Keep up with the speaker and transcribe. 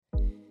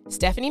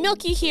Stephanie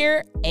Milky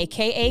here,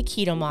 aka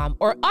KetoMom,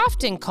 or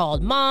often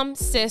called mom,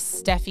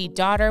 sis, Steffi,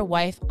 daughter,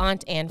 wife,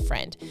 aunt, and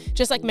friend.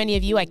 Just like many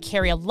of you, I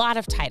carry a lot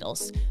of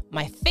titles.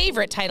 My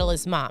favorite title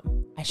is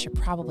mom. I should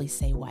probably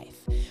say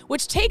wife,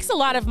 which takes a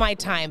lot of my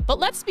time. But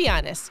let's be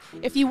honest,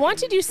 if you want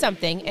to do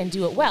something and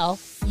do it well,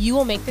 you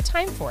will make the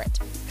time for it.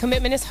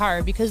 Commitment is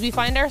hard because we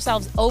find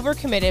ourselves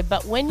overcommitted,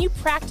 but when you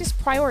practice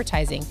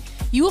prioritizing,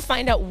 you will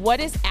find out what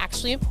is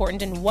actually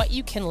important and what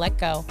you can let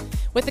go.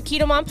 With the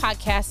KetoMom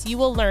podcast, you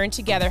will learn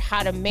together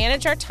how to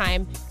manage our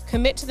time,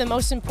 commit to the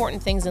most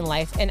important things in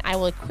life, and I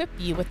will equip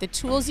you with the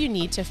tools you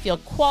need to feel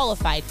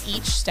qualified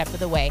each step of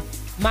the way.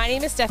 My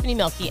name is Stephanie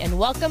Milky, and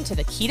welcome to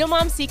the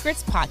KetoMom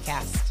Secrets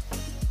podcast.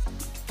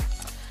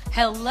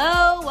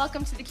 Hello,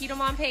 welcome to the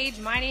KetoMom page.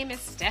 My name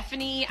is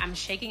Stephanie. I'm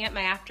shaking at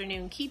my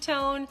afternoon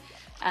ketone.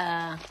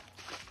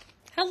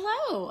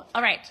 Hello.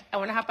 All right, I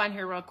want to hop on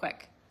here real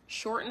quick.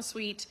 Short and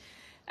sweet.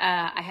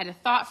 I had a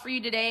thought for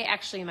you today.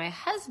 Actually, my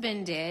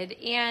husband did,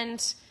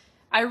 and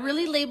I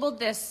really labeled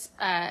this,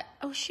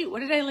 what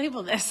did I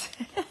label this?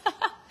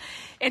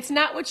 It's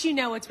not what you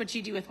know, it's what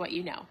you do with what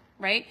you know,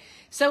 right?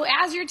 So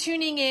as you're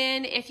tuning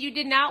in, if you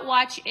did not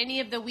watch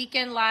any of the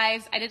weekend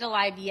lives, I did a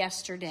live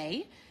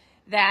yesterday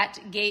that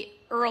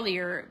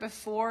earlier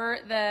before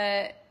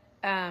the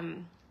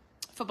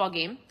football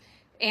game,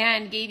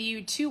 and gave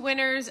you two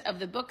winners of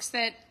the books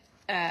that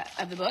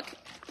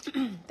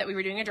we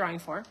were doing a drawing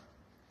for.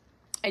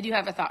 I do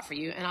have a thought for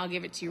you, and I'll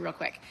give it to you real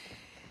quick.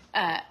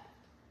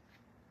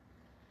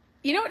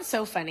 You know what's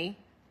so funny?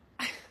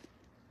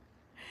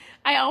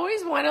 I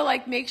always want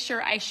to make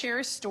sure I share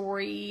a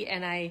story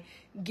and I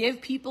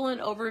give people an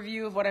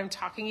overview of what I'm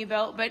talking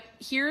about, but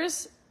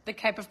here's the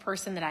type of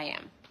person that I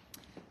am.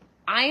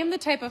 I am the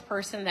type of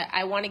person that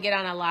I want to get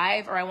on a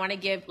live, or I want to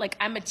give,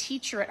 I'm a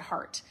teacher at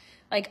heart.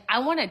 I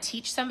want to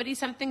teach somebody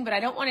something, but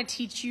I don't want to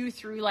teach you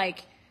through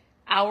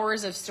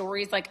hours of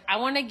stories. I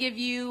want to give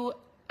you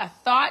a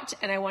thought,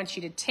 and I want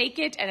you to take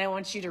it, and I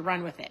want you to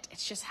run with it.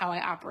 It's just how I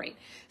operate.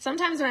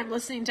 Sometimes when I'm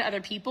listening to other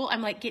people,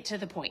 I'm like, get to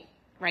the point,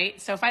 right?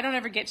 So if I don't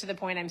ever get to the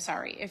point, I'm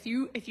sorry. If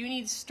you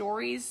need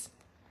stories,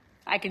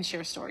 I can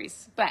share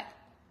stories, but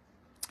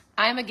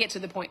I'm a get to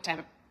the point type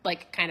of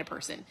kind of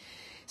person.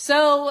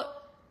 So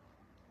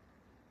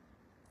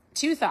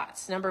two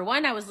thoughts. Number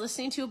one, I was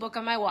listening to a book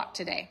on my walk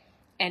today,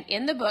 and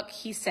in the book,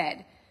 he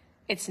said,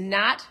 it's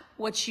not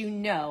what you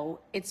know,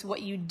 it's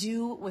what you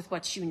do with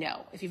what you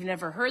know. If you've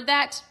never heard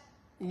that,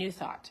 new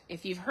thought.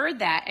 If you've heard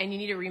that and you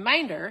need a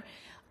reminder,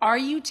 are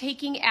you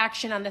taking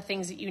action on the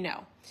things that you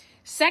know?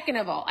 Second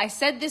of all, I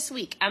said this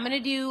week, I'm going to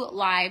do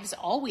lives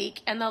all week,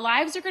 and the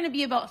lives are going to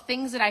be about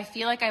things that I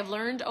feel like I've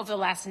learned over the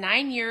last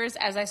 9 years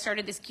as I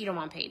started this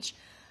KetoMom page.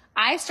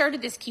 I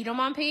started this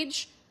KetoMom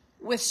page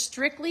with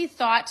strictly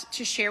thought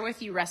to share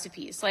with you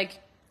recipes. I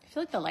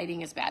feel like the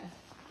lighting is bad.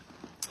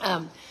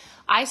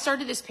 I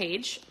started this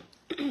page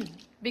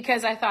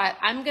because I thought,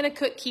 I'm going to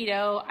cook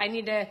keto. I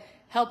need to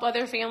help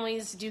other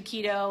families do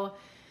keto.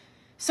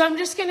 So I'm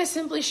just going to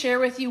simply share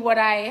with you what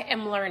I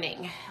am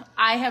learning.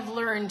 I have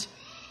learned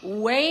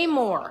way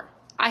more.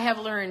 I have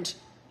learned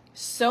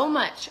so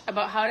much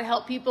about how to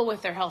help people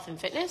with their health and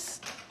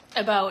fitness,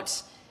 about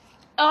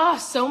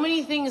so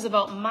many things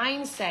about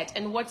mindset,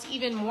 and what's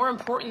even more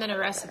important than a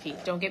recipe.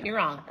 Don't get me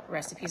wrong.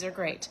 Recipes are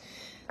great.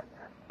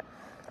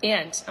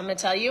 And I'm going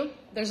to tell you,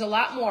 there's a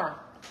lot more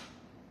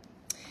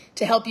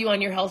to help you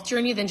on your health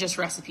journey than just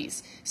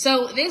recipes.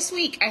 So this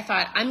week I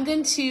thought I'm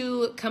going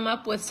to come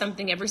up with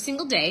something every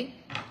single day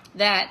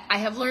that I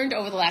have learned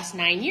over the last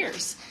 9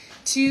 years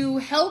to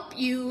help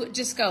you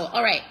just go,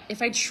 all right,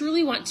 if I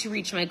truly want to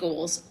reach my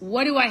goals,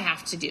 what do I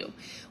have to do?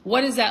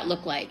 What does that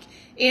look like?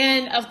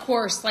 And of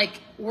course,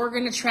 we're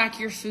going to track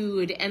your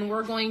food, and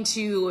we're going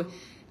to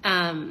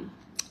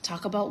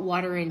talk about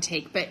water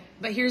intake. But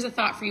here's a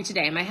thought for you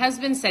today. My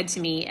husband said to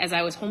me as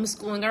I was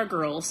homeschooling our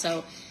girls,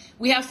 so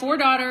we have 4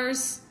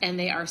 daughters, and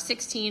they are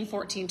 16,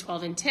 14,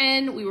 12, and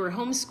 10. We were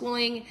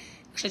homeschooling.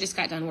 Actually, I just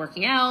got done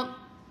working out,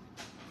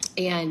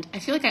 and I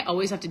feel like I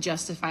always have to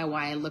justify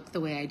why I look the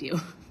way I do.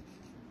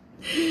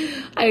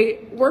 I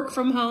work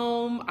from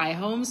home. I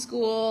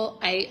homeschool.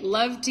 I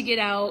love to get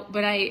out,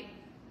 but I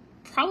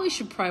probably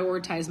should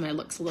prioritize my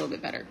looks a little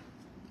bit better.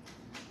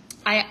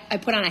 I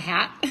put on a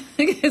hat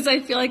because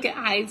I feel like it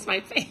hides my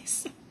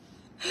face.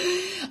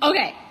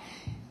 Okay,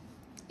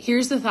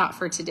 here's the thought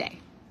for today,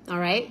 all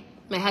right?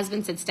 My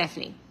husband said,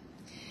 Stephanie,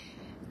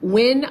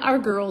 when our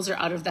girls are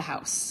out of the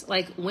house,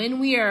 when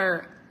we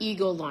are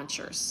eagle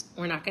launchers,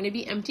 we're not going to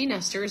be empty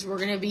nesters, we're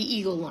going to be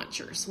eagle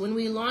launchers. When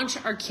we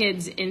launch our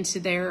kids into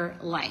their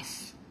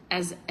life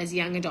as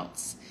young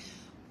adults,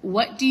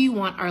 what do you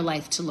want our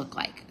life to look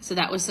like? So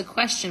that was the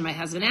question my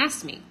husband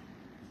asked me.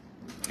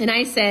 And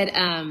I said,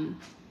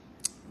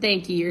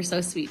 thank you, you're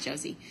so sweet,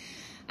 Josie.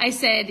 I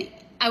said,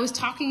 I was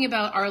talking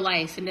about our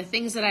life and the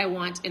things that I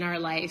want in our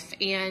life,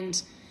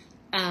 and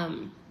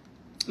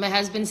my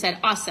husband said,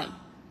 awesome.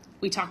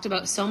 We talked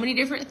about so many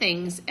different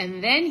things.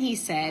 And then he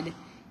said,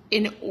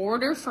 in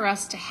order for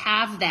us to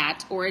have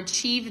that or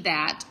achieve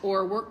that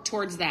or work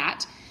towards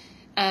that,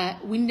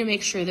 we need to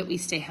make sure that we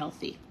stay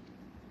healthy.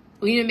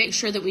 We need to make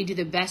sure that we do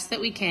the best that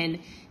we can,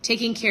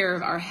 taking care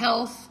of our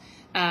health,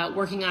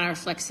 working on our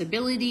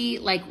flexibility.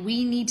 Like,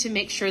 we need to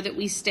make sure that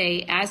we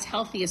stay as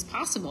healthy as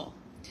possible,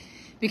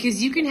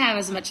 because you can have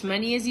as much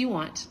money as you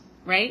want,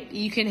 right?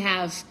 You can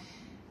have,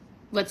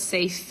 let's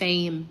say,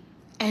 fame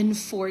and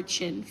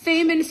fortune,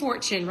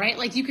 right?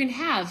 Like, you can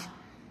have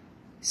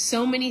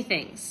so many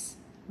things,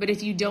 but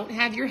if you don't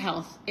have your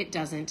health, it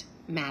doesn't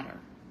matter,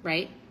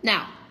 right?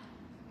 Now,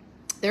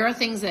 there are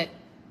things that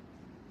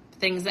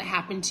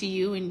happen to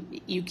you and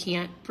you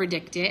can't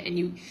predict it,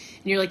 and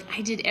you're like,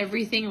 I did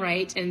everything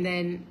right, and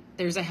then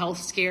there's a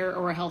health scare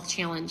or a health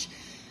challenge.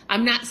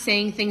 I'm not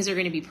saying things are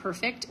going to be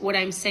perfect. What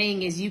I'm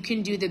saying is you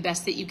can do the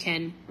best that you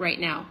can right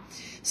now.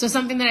 So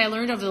something that I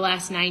learned over the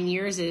last 9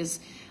 years is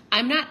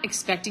I'm not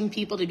expecting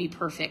people to be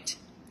perfect,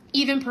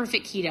 even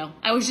perfect keto.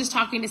 I was just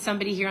talking to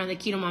somebody here on the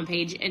KetoMom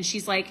page, and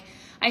she's like,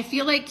 I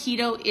feel like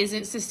keto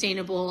isn't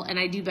sustainable and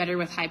I do better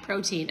with high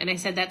protein. And I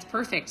said, that's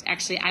perfect.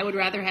 Actually, I would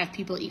rather have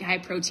people eat high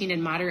protein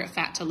and moderate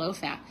fat to low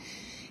fat.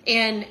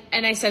 And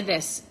I said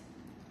this,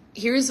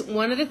 here's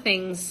one of the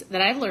things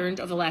that I've learned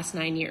over the last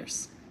 9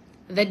 years.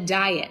 The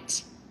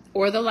diet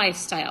or the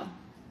lifestyle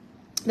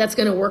that's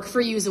going to work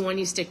for you is the one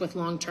you stick with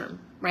long term,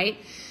 right?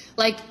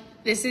 Like,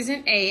 this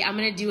isn't I'm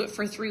going to do it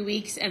for 3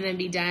 weeks and then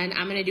be done.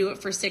 I'm going to do it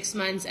for 6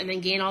 months and then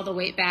gain all the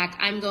weight back.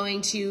 I'm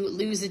going to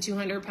lose the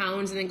 200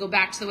 pounds and then go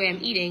back to the way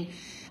I'm eating.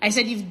 I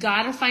said, you've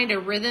got to find a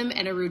rhythm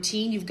and a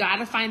routine. You've got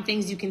to find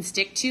things you can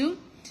stick to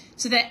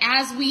so that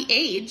as we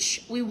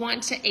age, we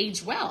want to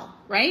age well,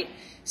 right?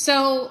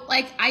 So,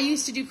 like, I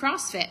used to do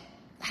CrossFit.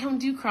 I don't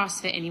do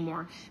CrossFit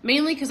anymore,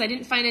 mainly because I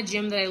didn't find a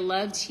gym that I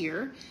loved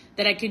here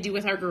that I could do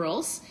with our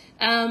girls.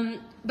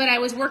 But I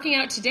was working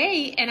out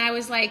today and I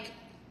was like,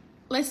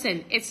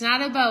 listen, it's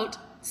not about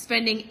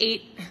spending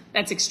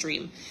that's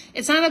extreme.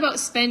 It's not about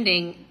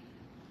spending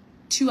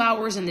 2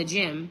 hours in the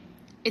gym.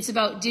 It's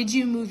about, did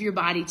you move your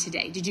body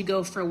today? Did you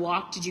go for a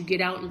walk? Did you get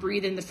out and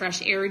breathe in the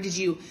fresh air? Did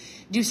you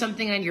do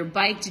something on your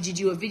bike? Did you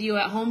do a video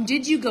at home?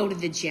 Did you go to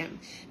the gym?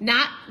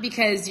 Not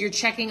because you're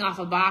checking off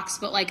a box,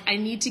 but like, I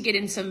need to get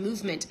in some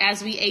movement.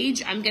 As we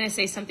age, I'm going to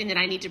say something that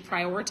I need to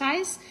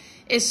prioritize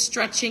is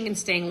stretching and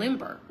staying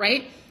limber,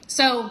 right?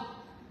 So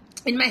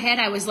in my head,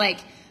 I was like,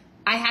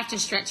 I have to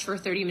stretch for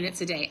 30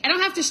 minutes a day. I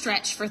don't have to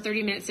stretch for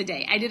 30 minutes a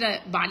day. I did a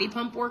body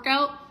pump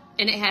workout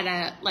and it had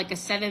a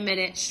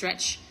 7-minute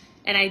stretch,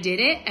 and I did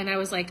it and I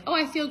was like, oh,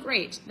 I feel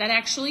great. That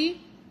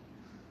actually,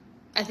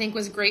 I think,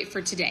 was great for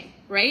today,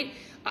 right?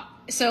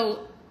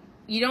 So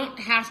you don't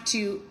have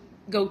to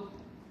go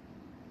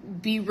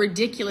be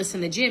ridiculous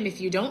in the gym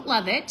if you don't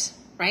love it,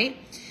 right?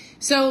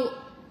 So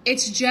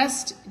it's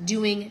just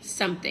doing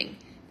something.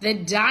 The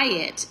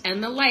diet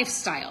and the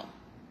lifestyle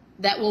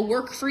that will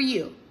work for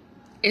you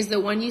is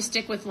the one you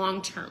stick with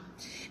long term.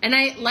 And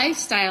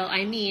lifestyle,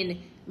 I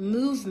mean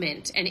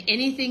movement and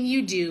anything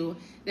you do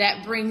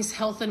that brings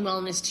health and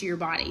wellness to your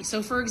body.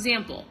 So for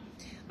example,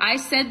 I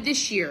said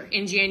this year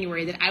in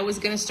January that I was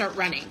going to start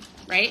running,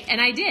 right? And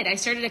I did. I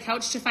started a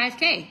Couch to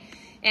 5K,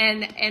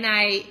 and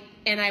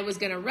I was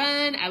going to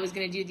run. I was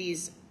going to do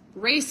these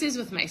races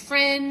with my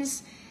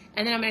friends.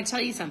 And then I'm going to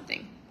tell you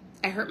something.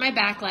 I hurt my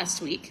back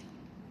last week.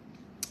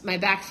 My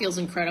back feels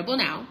incredible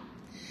now.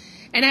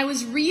 And I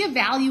was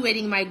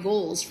reevaluating my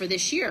goals for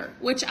this year,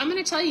 which I'm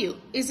going to tell you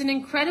is an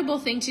incredible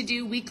thing to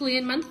do weekly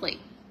and monthly.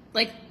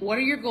 Like, what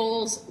are your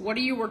goals? What are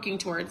you working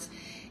towards?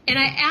 And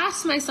I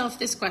asked myself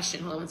this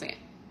question. Hold on one second.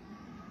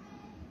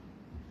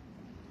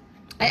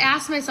 I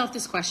asked myself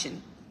this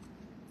question.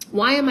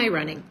 Why am I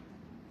running?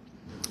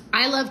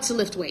 I love to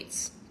lift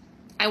weights.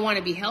 I want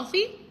to be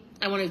healthy.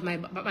 I want to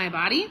move my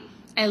body.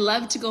 I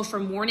love to go for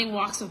morning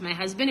walks with my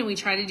husband, and we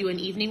try to do an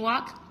evening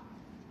walk.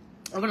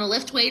 I want to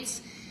lift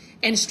weights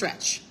and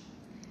stretch.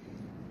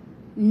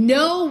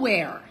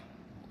 Nowhere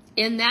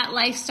in that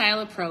lifestyle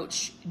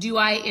approach do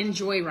I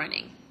enjoy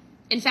running.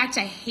 In fact,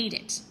 I hate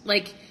it.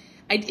 Like,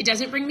 it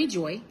doesn't bring me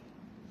joy.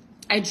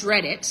 I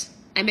dread it.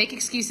 I make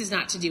excuses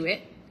not to do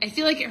it. I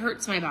feel like it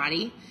hurts my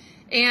body,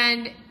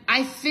 and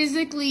I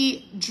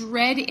physically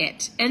dread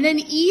it. And then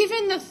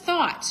even the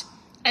thought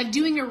of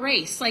doing a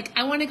race, like,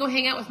 I want to go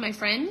hang out with my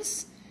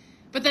friends,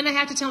 but then I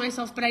have to tell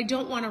myself, but I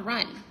don't want to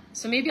run.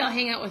 So maybe I'll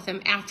hang out with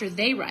them after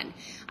they run.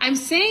 I'm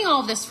saying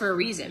all of this for a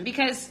reason,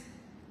 because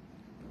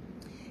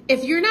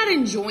if you're not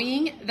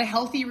enjoying the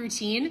healthy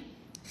routine,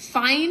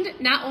 find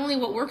not only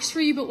what works for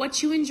you, but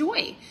what you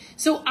enjoy.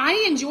 So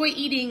I enjoy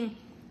eating,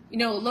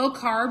 low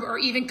carb or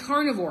even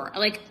carnivore.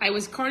 Like, I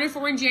was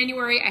carnivore in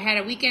January. I had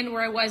a weekend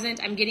where I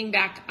wasn't. I'm getting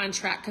back on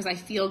track because I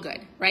feel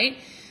good, right?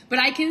 But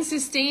I can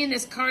sustain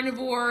this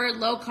carnivore,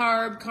 low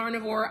carb,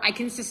 carnivore. I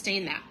can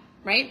sustain that,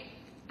 right?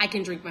 I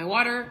can drink my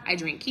water. I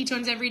drink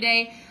ketones every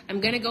day.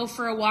 I'm going to go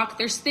for a walk.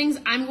 There's things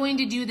I'm going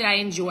to do that I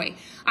enjoy.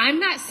 I'm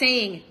not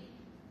saying,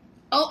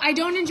 oh, I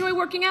don't enjoy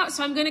working out,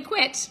 so I'm going to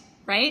quit,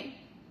 right?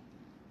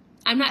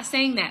 I'm not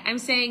saying that. I'm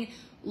saying,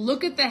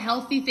 look at the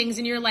healthy things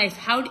in your life.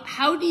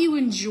 How do you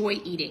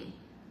enjoy eating?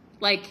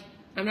 Like,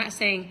 I'm not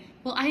saying,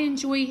 well, I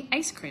enjoy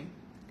ice cream.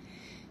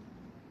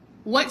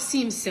 What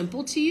seems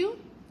simple to you?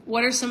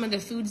 What are some of the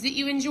foods that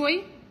you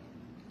enjoy?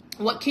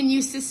 What can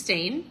you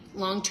sustain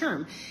long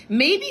term?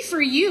 Maybe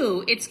for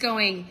you, it's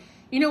going,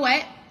 you know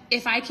what?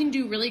 If I can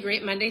do really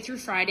great Monday through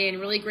Friday and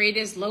really great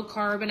is low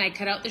carb and I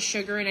cut out the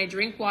sugar and I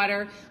drink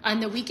water, on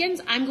the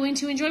weekends, I'm going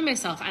to enjoy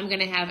myself. I'm going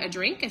to have a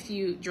drink if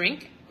you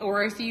drink,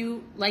 or if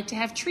you like to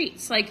have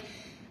treats. Like,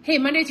 hey,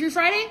 Monday through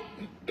Friday,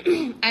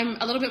 I'm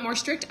a little bit more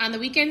strict. On the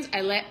weekends,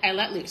 I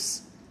let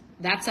loose.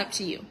 That's up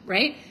to you,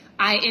 right?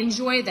 I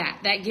enjoy that.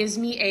 That gives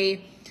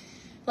me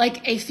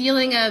a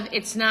feeling of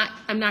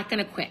I'm not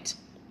going to quit.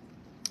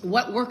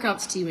 What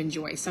workouts do you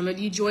enjoy? Some of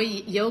you enjoy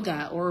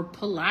yoga or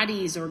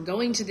Pilates or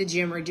going to the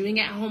gym or doing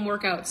at-home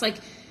workouts. Like,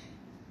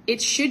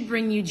 it should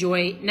bring you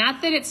joy.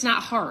 Not that it's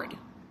not hard.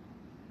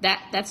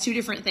 That's two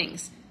different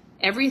things.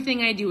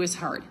 Everything I do is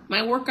hard.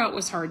 My workout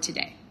was hard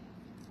today.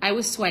 I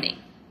was sweating.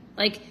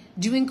 Like,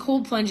 doing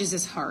cold plunges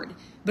is hard,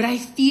 but I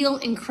feel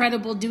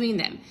incredible doing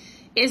them.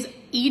 Is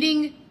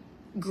eating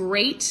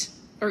great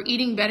or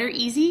eating better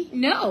easy?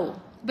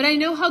 No, but I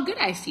know how good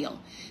I feel.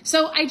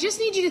 So I just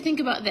need you to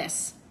think about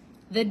this.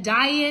 The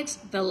diet,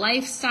 the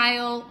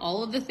lifestyle,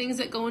 all of the things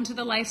that go into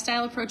the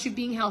lifestyle approach of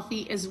being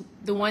healthy is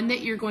the one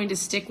that you're going to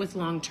stick with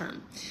long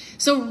term.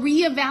 So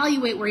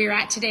reevaluate where you're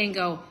at today and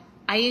go,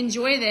 I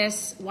enjoy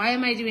this. Why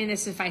am I doing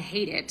this if I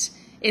hate it?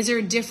 Is there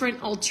a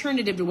different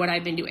alternative to what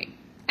I've been doing?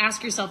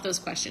 Ask yourself those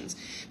questions.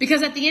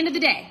 Because at the end of the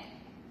day,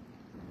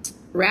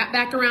 wrap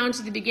back around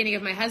to the beginning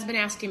of my husband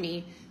asking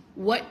me,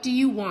 what do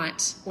you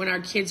want when our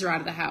kids are out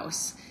of the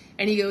house?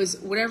 And he goes,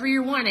 whatever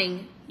you're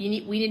wanting, we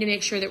need to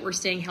make sure that we're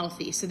staying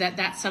healthy so that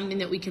that's something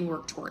that we can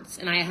work towards.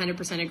 And I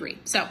 100% agree.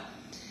 So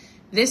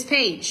this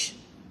page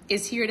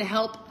is here to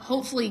help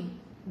hopefully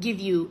give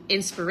you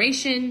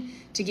inspiration,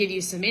 to give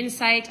you some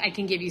insight. I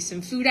can give you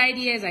some food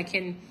ideas. I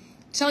can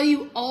tell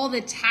you all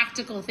the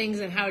tactical things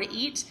on how to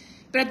eat.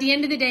 But at the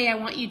end of the day, I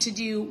want you to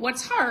do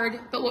what's hard,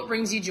 but what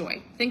brings you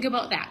joy. Think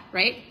about that,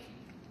 right?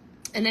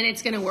 And then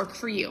it's going to work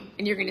for you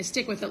and you're going to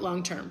stick with it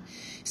long term.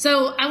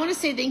 So I want to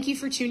say thank you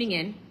for tuning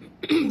in.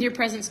 Your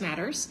presence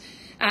matters.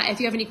 If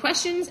you have any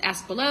questions,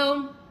 ask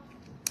below.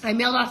 I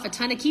mailed off a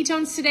ton of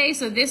ketones today.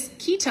 So this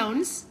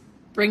ketones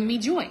bring me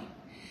joy.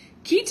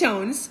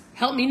 Ketones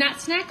help me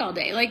not snack all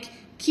day. Like,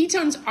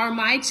 ketones are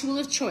my tool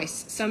of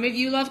choice. Some of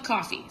you love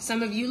coffee.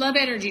 Some of you love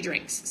energy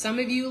drinks. Some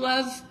of you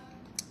love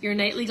your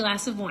nightly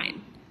glass of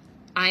wine.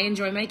 I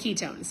enjoy my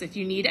ketones. If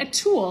you need a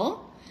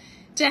tool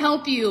to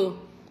help you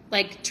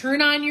like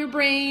turn on your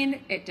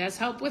brain, it does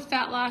help with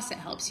fat loss. It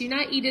helps you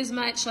not eat as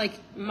much. Like,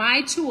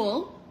 my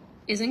tool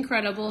is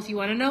incredible. If you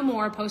want to know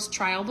more, post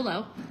trial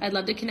below. I'd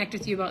love to connect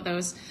with you about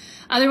those.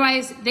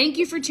 Otherwise, thank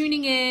you for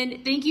tuning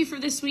in. Thank you for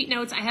the sweet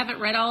notes. I haven't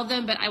read all of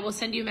them, but I will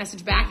send you a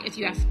message back if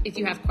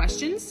you have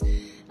questions.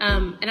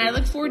 And I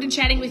look forward to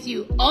chatting with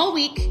you all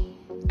week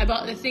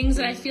about the things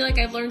that I feel like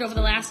I've learned over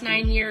the last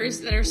 9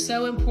 years that are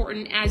so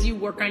important as you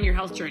work on your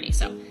health journey.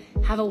 So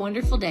have a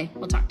wonderful day.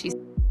 We'll talk to you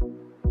soon.